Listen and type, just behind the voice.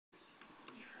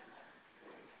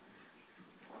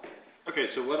Okay,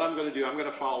 so what I'm going to do, I'm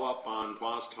going to follow up on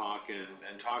Juan's talk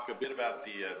and talk a bit about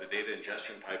the data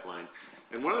ingestion pipeline.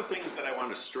 And one of the things that I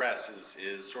want to stress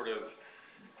is sort of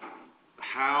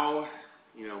how,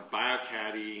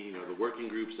 BioCaddy, the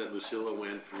working groups that Lucilla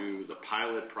went through, the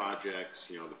pilot projects,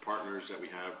 the partners that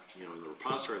we have, in the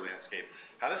repository landscape,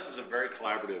 how this is a very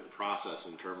collaborative process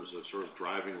in terms of sort of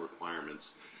driving requirements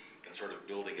and sort of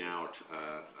building out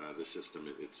the system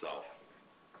itself.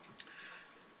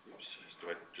 Oops, do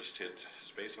I just hit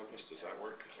space on this? Does that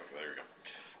work? Okay, there you go.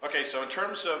 Okay, so in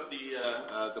terms of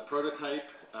the prototype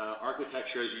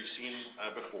architecture, as you've seen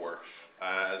before,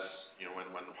 as when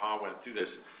Juan went through this,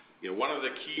 one of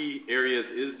the key areas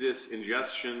is this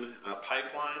ingestion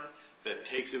pipeline that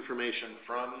takes information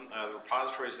from the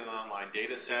repositories and online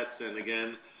data sets. And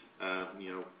again,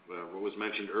 what was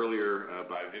mentioned earlier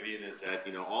by Vivian is that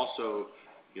also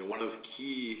one of the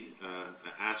key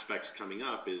aspects coming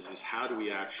up is how do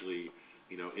we actually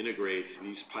integrate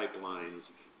these pipelines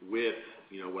with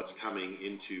what's coming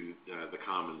into the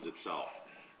commons itself.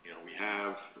 We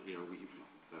have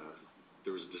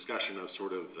there was a discussion of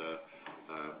sort of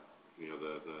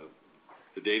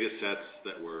the data sets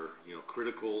that were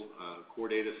critical core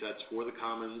data sets for the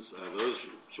commons. Those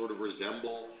sort of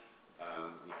resemble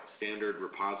standard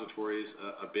repositories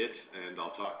a bit, and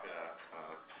I'll talk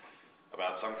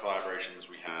about some collaborations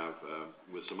we have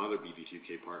with some other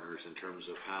BD2K partners in terms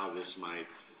of how this might,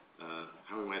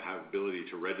 how we might have ability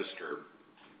to register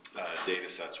data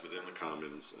sets within the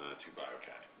commons to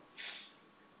BioCaddy.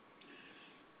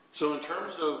 So in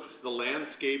terms of the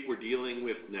landscape we're dealing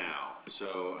with now,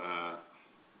 so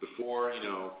before,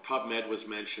 PubMed was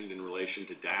mentioned in relation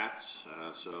to DATs.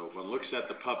 So if one looks at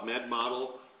the PubMed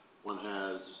model, one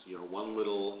has, one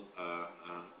little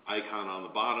icon on the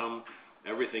bottom.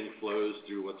 Everything flows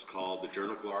through what's called the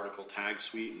journal article tag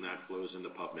suite, and that flows into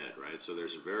PubMed, right? So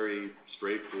there's a very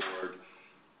straightforward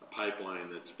pipeline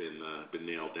that's been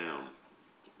nailed down.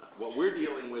 What we're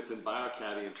dealing with in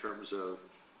BioCaddy in terms of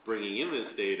bringing in this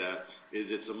data is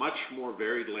it's a much more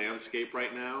varied landscape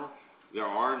right now. There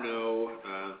are no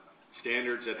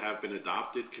standards that have been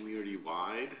adopted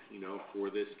community-wide,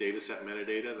 for this data set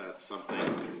metadata. That's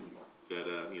something that,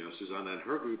 Susanna and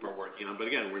her group are working on. But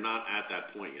again, we're not at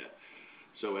that point yet.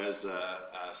 So as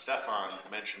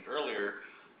Stefan mentioned earlier,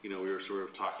 we were sort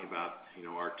of talking about,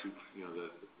 our two,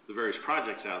 the various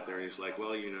projects out there. And he's like,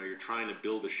 well, you're trying to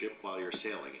build a ship while you're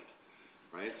sailing it,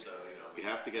 right? So, we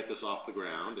have to get this off the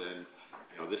ground. And,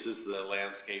 this is the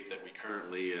landscape that we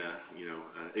currently,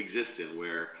 exist in,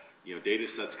 where, data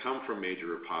sets come from major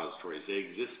repositories. They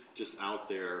exist just out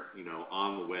there,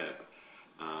 on the web.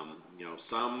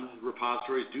 Some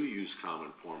repositories do use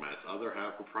common formats. Others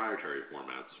have proprietary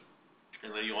formats. And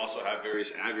then you also have various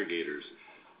aggregators,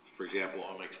 for example,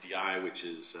 OmicsDI, which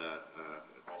is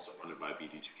also funded by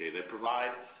BD2K, that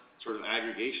provide sort of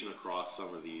aggregation across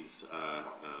some of these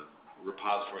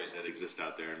repositories that exist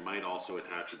out there and might also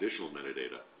attach additional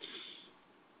metadata.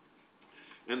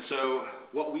 And so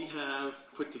what we have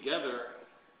put together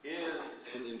is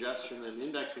an ingestion and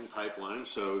indexing pipeline.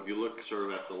 So if you look sort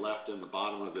of at the left and the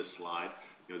bottom of this slide,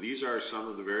 these are some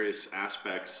of the various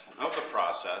aspects of the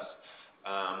process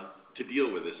to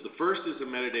deal with this. The first is the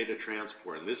metadata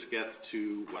transport, and this gets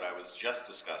to what I was just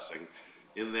discussing,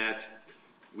 in that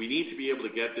we need to be able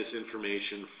to get this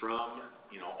information from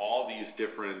all these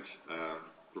different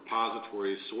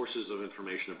repositories, sources of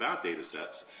information about data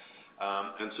sets.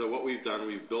 And so what we've done,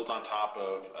 we've built on top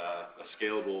of a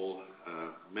scalable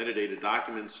metadata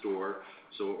document store.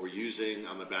 So what we're using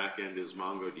on the back end is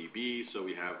MongoDB. So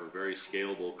we have a very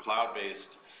scalable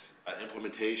cloud-based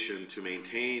implementation to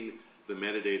maintain the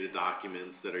metadata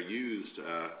documents that are used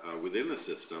within the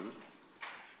system.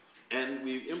 And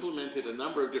we've implemented a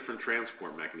number of different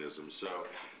transport mechanisms. So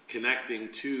connecting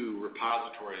to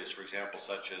repositories, for example,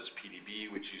 such as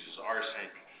PDB, which uses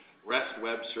rsync, REST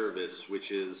web service,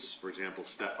 which is, for example,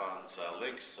 Stefan's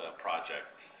links project,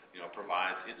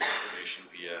 provides its information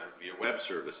via web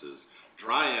services.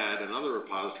 Dryad and other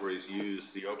repositories use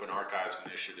the Open Archives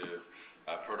Initiative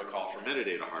protocol for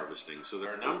metadata harvesting. So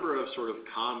there are a number of sort of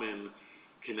common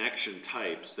connection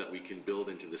types that we can build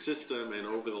into the system, and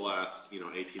over the last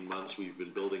 18 months we've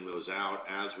been building those out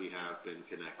as we have been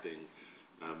connecting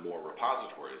more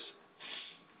repositories.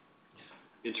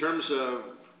 In terms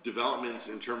of developments,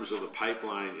 in terms of the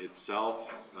pipeline itself,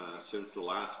 since the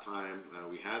last time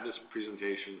we had this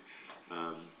presentation,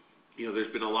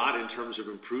 there's been a lot in terms of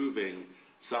improving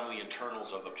some of the internals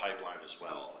of the pipeline as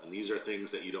well. And these are things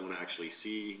that you don't actually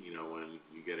see, when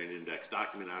you get an index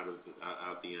document out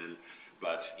the end.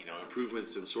 But,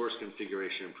 improvements in source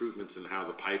configuration, improvements in how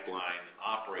the pipeline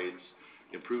operates,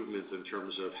 improvements in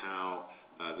terms of how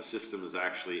the system is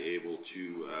actually able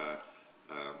to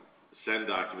send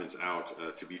documents out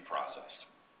to be processed.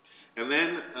 And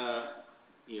then,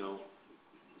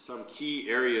 some key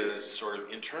areas sort of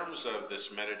in terms of this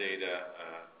metadata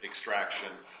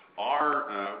extraction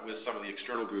are with some of the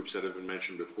external groups that have been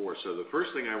mentioned before. So the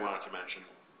first thing I wanted to mention,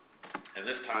 and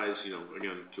this ties,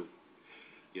 again, to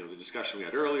the discussion we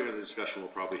had earlier, and the discussion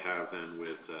we'll probably have then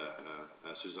with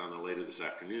Susanna later this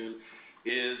afternoon,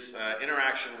 is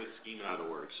interaction with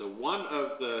schema.org. So one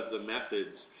of the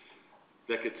methods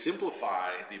that could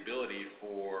simplify the ability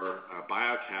for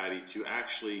BioCaddy to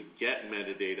actually get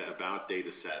metadata about data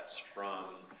sets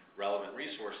from relevant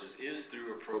resources is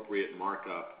through appropriate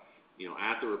markup,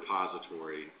 at the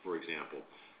repository, for example.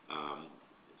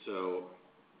 So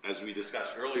as we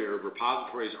discussed earlier,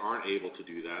 repositories aren't able to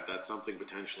do that. That's something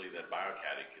potentially that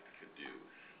BioCaddy could do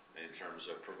in terms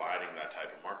of providing that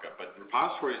type of markup. But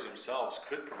repositories themselves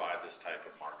could provide this type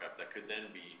of markup that could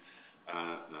then be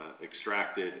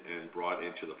extracted and brought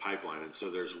into the pipeline. And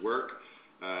so there's work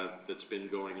that's been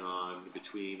going on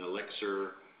between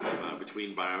Elixir,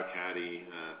 between BioCaddy,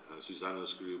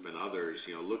 Susanna's group, and others,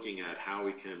 looking at how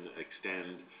we can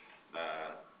extend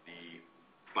the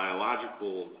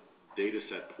biological data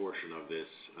set portion of this,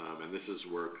 and this is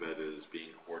work that is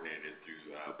being coordinated through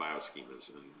bioschemas,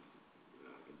 and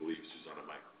I believe Susanna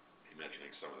might be mentioning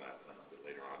some of that a bit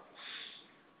later on.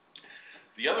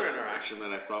 The other interaction that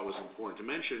I thought was important to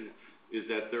mention is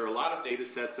that there are a lot of data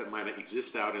sets that might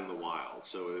exist out in the wild.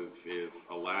 So if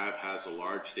a lab has a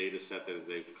large data set that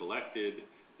they've collected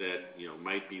that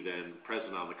might be then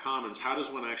present on the commons, how does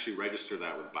one actually register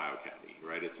that with BioCaddy,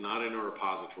 right? It's not in a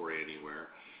repository anywhere,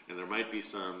 and there might be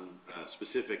some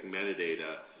specific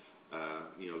metadata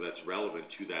that's relevant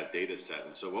to that data set.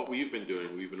 And so what we've been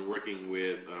doing, we've been working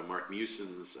with Mark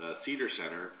Muson's Cedar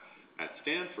Center at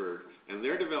Stanford, and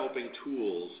they're developing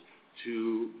tools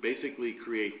to basically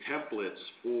create templates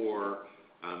for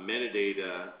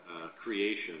metadata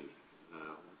creation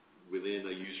within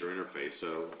a user interface.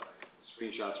 So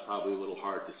screenshot's probably a little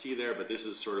hard to see there, but this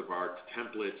is sort of our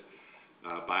template,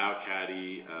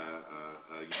 BioCaddy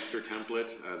user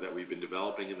template that we've been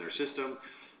developing in their system.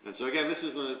 And so again, this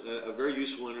is a very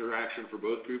useful interaction for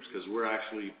both groups because we're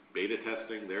actually beta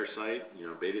testing their site,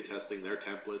 beta testing their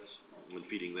templates and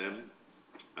feeding them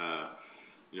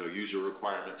user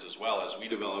requirements as well as we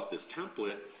develop this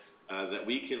template that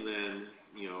we can then,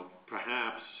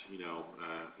 perhaps,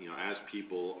 as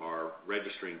people are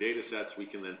registering data sets, we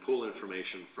can then pull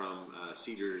information from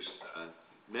Cedar's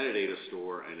metadata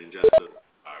store and ingest it to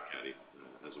BioCaddy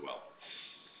as well.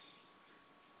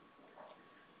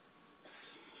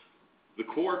 The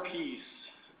core piece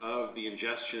of the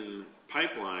ingestion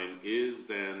pipeline is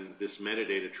then this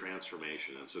metadata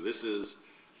transformation. And so this is,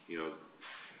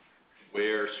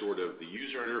 where sort of the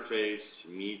user interface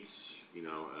meets,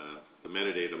 the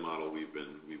metadata model we've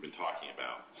been talking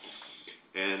about.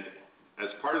 And as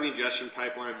part of the ingestion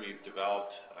pipeline, we've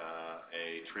developed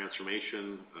a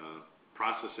transformation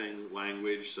processing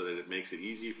language so that it makes it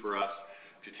easy for us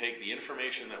to take the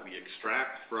information that we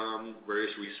extract from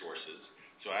various resources.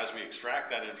 So as we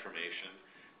extract that information,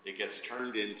 it gets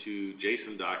turned into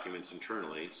JSON documents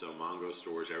internally. So Mongo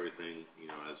stores everything,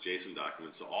 as JSON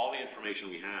documents. So all the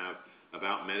information we have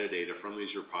about metadata from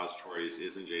these repositories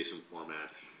is in JSON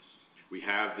format. We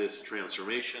have this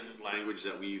transformation language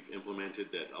that we've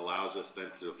implemented that allows us then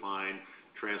to define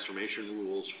transformation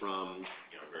rules from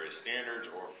various standards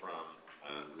or from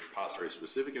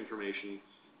repository-specific information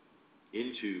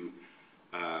into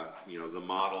the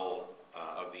model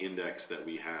of the index that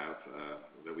we have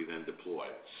that we then deploy.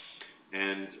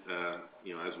 And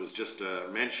as was just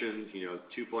mentioned,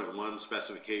 2.1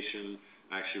 specification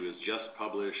actually was just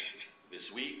published this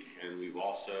week, and we've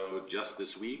also just this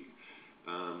week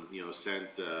sent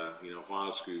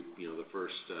Hua's group the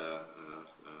first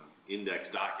index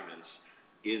documents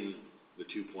in the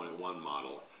 2.1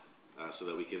 model so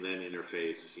that we can then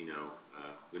interface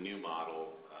the new model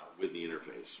with the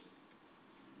interface.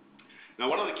 Now,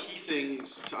 one of the key things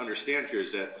to understand here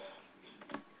is that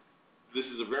this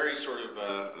is a very sort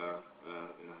of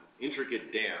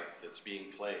intricate dance that's being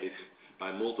played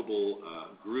by multiple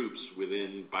groups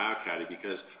within BioCaddy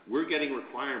because we're getting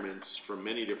requirements from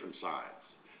many different sides.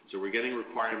 So we're getting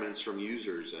requirements from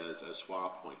users, as Hua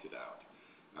pointed out.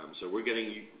 So we're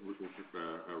getting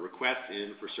requests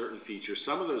in for certain features.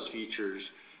 Some of those features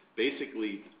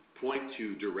basically point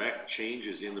to direct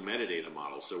changes in the metadata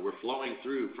model. So we're flowing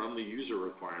through from the user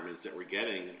requirements that we're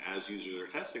getting as users are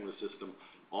testing the system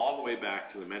all the way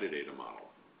back to the metadata model.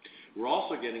 We're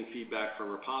also getting feedback from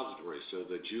repositories. So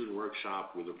the June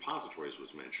workshop with repositories was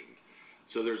mentioned.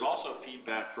 So there's also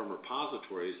feedback from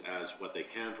repositories as what they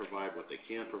can provide, what they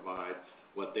can't provide,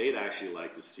 what they'd actually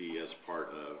like to see as part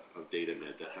of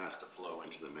DataMed that has to flow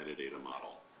into the metadata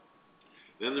model.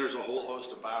 Then there's a whole host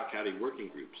of BioCaddy working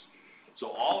groups. So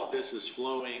all of this is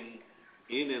flowing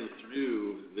in and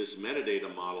through this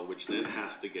metadata model, which then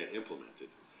has to get implemented.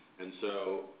 And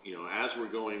so, as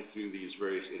we're going through these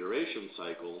various iteration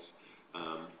cycles,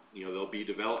 there'll be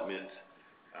development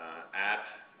at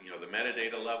the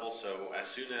metadata level. So as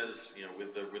soon as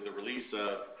with the release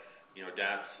of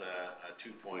DATS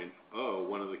 2.0,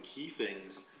 one of the key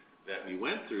things that we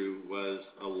went through was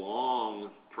a long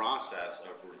process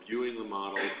of reviewing the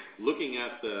model, looking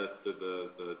at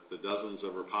the dozens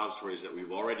of repositories that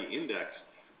we've already indexed,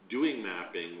 doing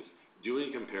mappings,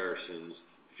 doing comparisons,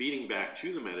 feeding back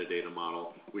to the metadata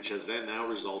model, which has then now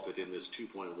resulted in this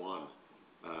 2.1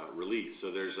 release. So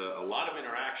there's a lot of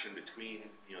interaction between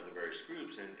the various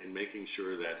groups and making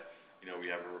sure that we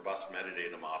have a robust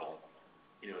metadata model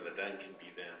that then can be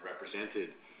then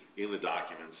represented in the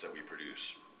documents that we produce.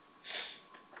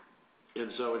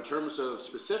 And so in terms of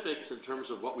specifics, in terms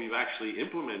of what we've actually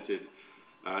implemented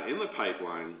in the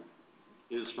pipeline,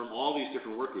 is from all these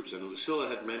different work groups. And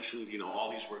Lucilla had mentioned all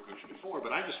these work groups before,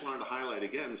 but I just wanted to highlight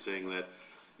again, saying that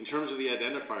in terms of the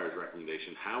identifiers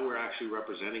recommendation, how we're actually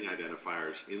representing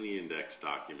identifiers in the index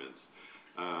documents,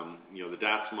 the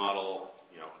DATS model,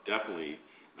 definitely.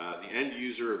 The end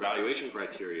user evaluation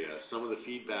criteria, some of the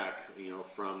feedback,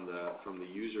 from the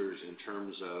users in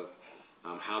terms of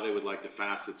how they would like to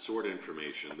facet sort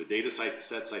information, the data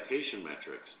set citation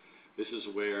metrics. This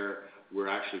is where we're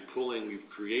actually we've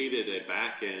created a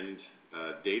back-end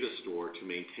data store to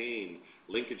maintain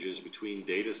linkages between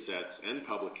data sets and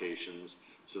publications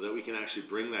so that we can actually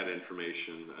bring that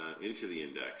information into the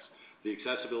index. The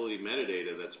accessibility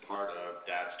metadata that's part of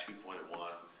DATS 2.1,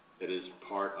 that is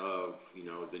part of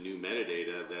the new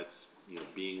metadata that's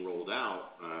being rolled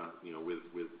out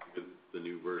with the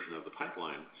new version of the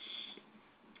pipeline.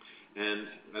 And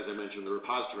as I mentioned, the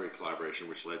repository collaboration,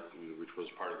 which was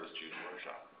part of this June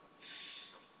workshop.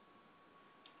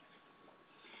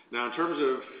 Now, in terms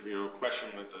of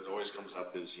question that always comes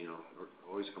up is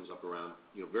always comes up around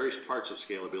various parts of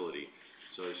scalability.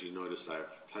 So as you noticed,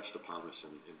 I've touched upon this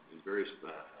in various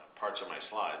parts of my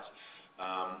slides.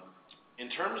 In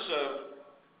terms of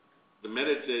the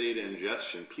metadata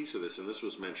ingestion piece of this, and this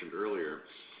was mentioned earlier,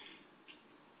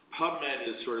 PubMed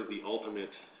is sort of the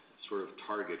ultimate sort of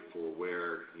target for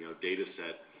where data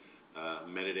set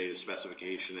metadata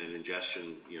specification and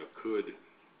ingestion could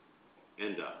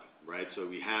end up, right? So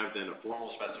we have then a formal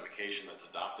specification that's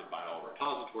adopted by all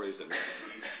repositories that makes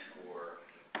it easy for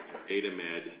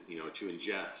DataMed to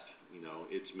ingest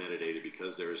its metadata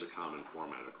because there is a common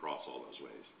format across all those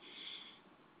ways.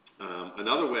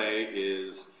 Another way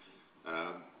is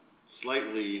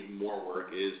slightly more work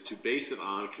is to base it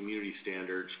on community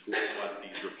standards for what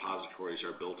these repositories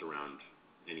are built around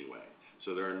anyway.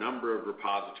 So there are a number of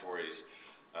repositories,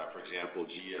 for example,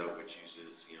 GEO, which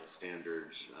uses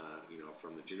standards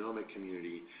from the genomic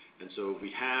community. And so if we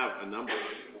have a number of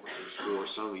supporters for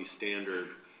some of these standard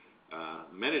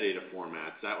metadata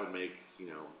formats, that would make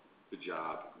the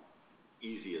job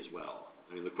easy as well.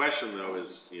 I mean, the question, though, is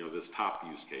this top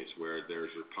use case where there's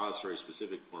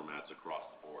repository-specific formats across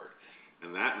the board,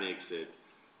 and that makes it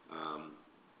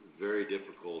very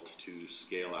difficult to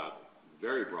scale out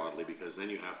very broadly because then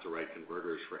you have to write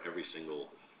converters for every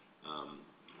single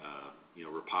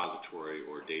repository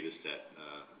or data set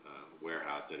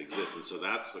warehouse that exists. And so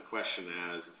that's the question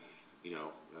as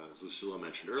Lucilla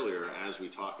mentioned earlier, as we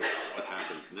talk about what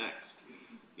happens next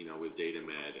with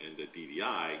DataMed and the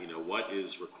DDI, what is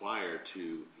required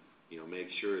to make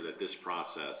sure that this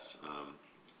process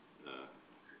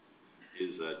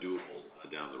is doable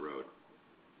down the road.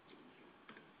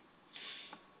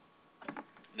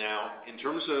 Now, in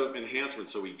terms of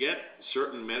enhancements, so we get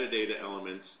certain metadata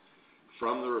elements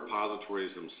from the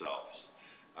repositories themselves.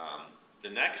 The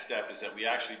next step is that we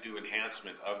actually do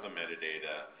enhancement of the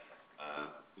metadata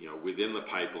within the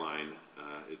pipeline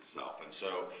itself. And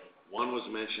so one was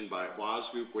mentioned by Hua's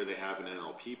group where they have an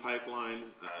NLP pipeline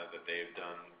that they've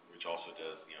done, which also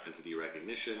does entity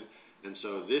recognition. And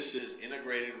so this is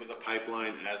integrated with the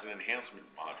pipeline as an enhancement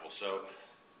module. So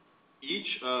each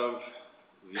of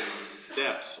the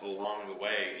steps along the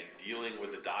way in dealing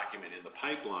with the document in the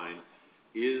pipeline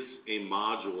is a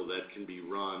module that can be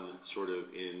run sort of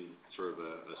in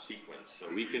a sequence. So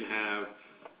we can have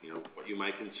what you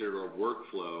might consider a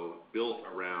workflow built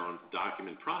around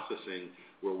document processing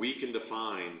where we can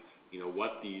define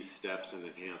what these steps and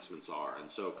enhancements are. And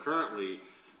so currently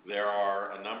There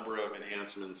are a number of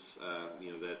enhancements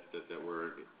that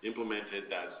were implemented.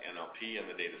 That's NLP and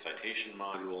the data citation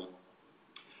module,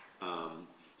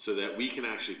 so that we can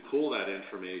actually pull that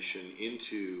information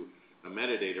into a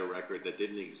metadata record that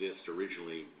didn't exist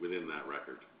originally within that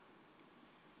record.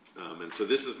 And so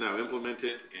this is now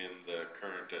implemented in the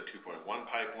current 2.1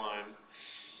 pipeline.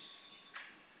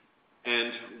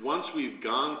 And once we've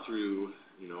gone through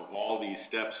all these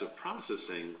steps of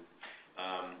processing,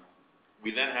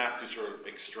 we then have to sort of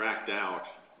extract out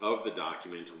of the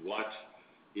document what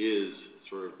is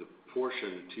sort of the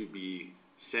portion to be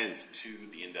sent to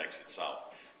the index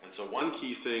itself. And so one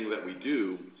key thing that we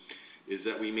do is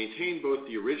that we maintain both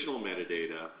the original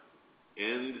metadata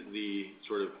and the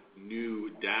sort of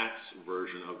new DATS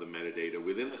version of the metadata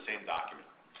within the same document.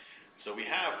 So we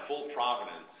have full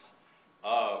provenance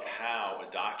of how a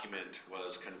document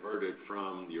was converted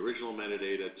from the original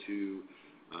metadata to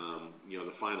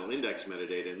the final index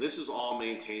metadata, and this is all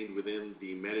maintained within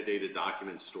the metadata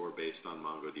document store based on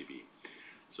MongoDB.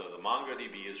 So the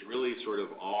MongoDB is really sort of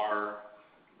our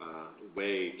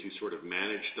way to sort of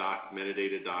manage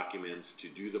metadata documents, to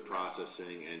do the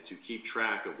processing, and to keep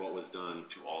track of what was done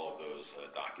to all of those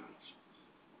documents.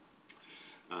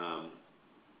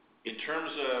 In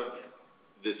terms of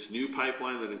this new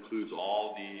pipeline that includes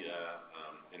all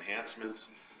the enhancements,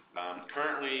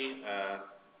 currently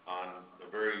on a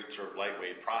very sort of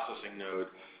lightweight processing node,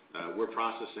 we're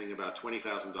processing about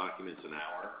 20,000 documents an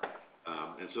hour.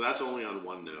 And so that's only on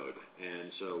one node.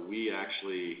 And so we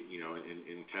actually,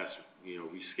 in tests,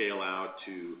 we scale out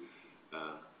to,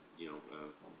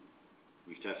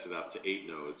 we've tested up to 8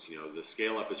 nodes. The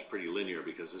scale up is pretty linear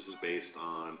because this is based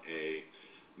on a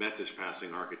message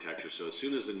passing architecture. So as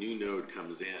soon as a new node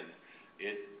comes in,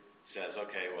 it says,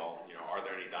 okay, well, are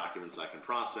there any documents I can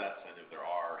process? And if there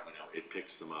are, it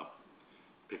picks them up,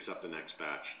 picks up the next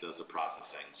batch, does the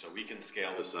processing. So we can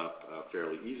scale this up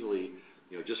fairly easily,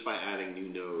 just by adding new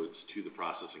nodes to the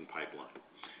processing pipeline.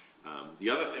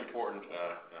 The other important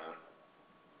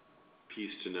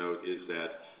piece to note is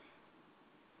that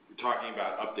we're talking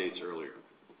about updates earlier.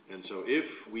 And so if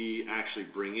we actually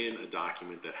bring in a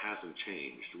document that hasn't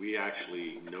changed, we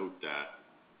actually note that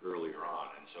earlier on.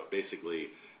 And so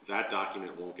basically, that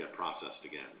document won't get processed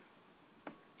again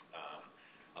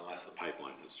unless the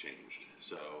pipeline has changed.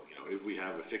 So, if we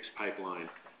have a fixed pipeline,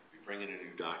 bring in a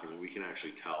new document, we can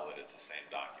actually tell that it's the same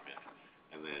document,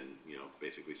 and then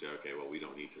basically say, okay, well, we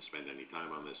don't need to spend any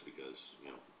time on this because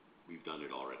we've done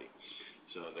it already.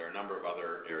 So there are a number of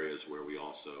other areas where we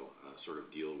also sort of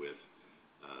deal with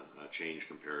change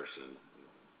comparison,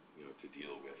 to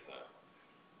deal with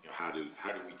how do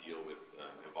we deal with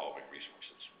evolving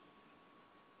resources.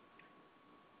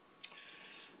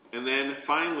 And then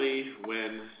finally,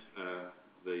 when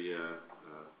the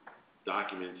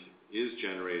document is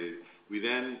generated, we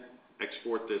then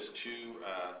export this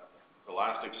to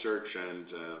Elasticsearch, and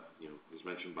was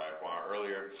mentioned by Juan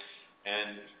earlier.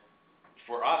 And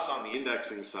for us on the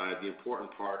indexing side, the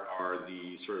important part are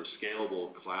the sort of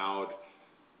scalable cloud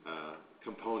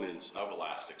components of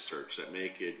Elasticsearch that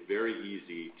make it very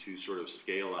easy to sort of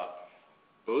scale up,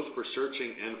 both for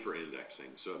searching and for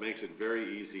indexing. So it makes it very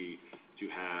easy to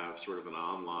have sort of an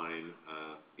online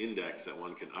index that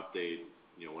one can update.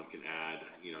 One can add,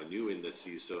 new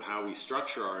indices. So how we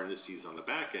structure our indices on the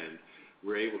back end,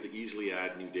 we're able to easily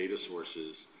add new data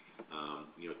sources,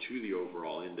 to the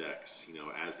overall index,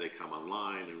 as they come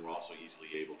online, and we're also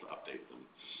easily able to update them,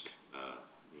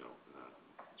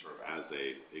 sort of as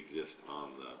they exist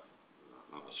on the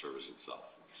service itself.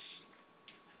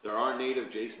 There are native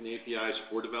JSON APIs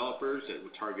for developers that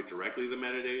would target directly the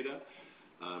metadata,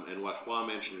 and what Juan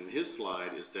mentioned in his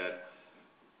slide is that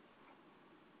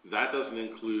doesn't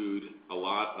include a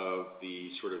lot of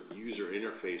the sort of user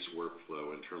interface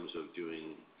workflow in terms of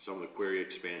doing some of the query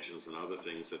expansions and other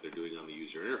things that they're doing on the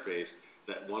user interface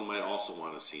that one might also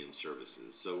want to see in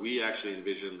services. So we actually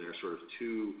envision there are sort of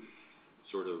two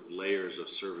sort of layers of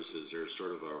services. There's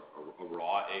sort of a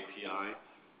raw API,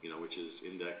 which is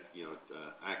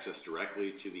access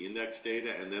directly to the index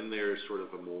data, and then there's sort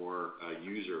of a more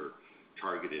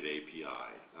user-targeted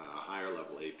API, a higher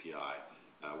level API,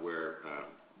 where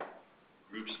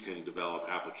groups can develop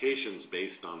applications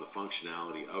based on the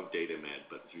functionality of DataMed,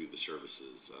 but through the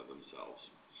services themselves.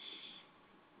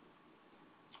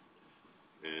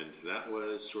 And that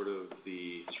was sort of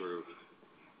the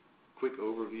quick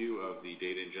overview of the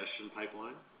data ingestion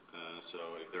pipeline.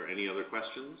 So if there are any other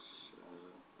questions,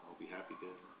 I'll be happy to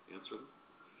answer them.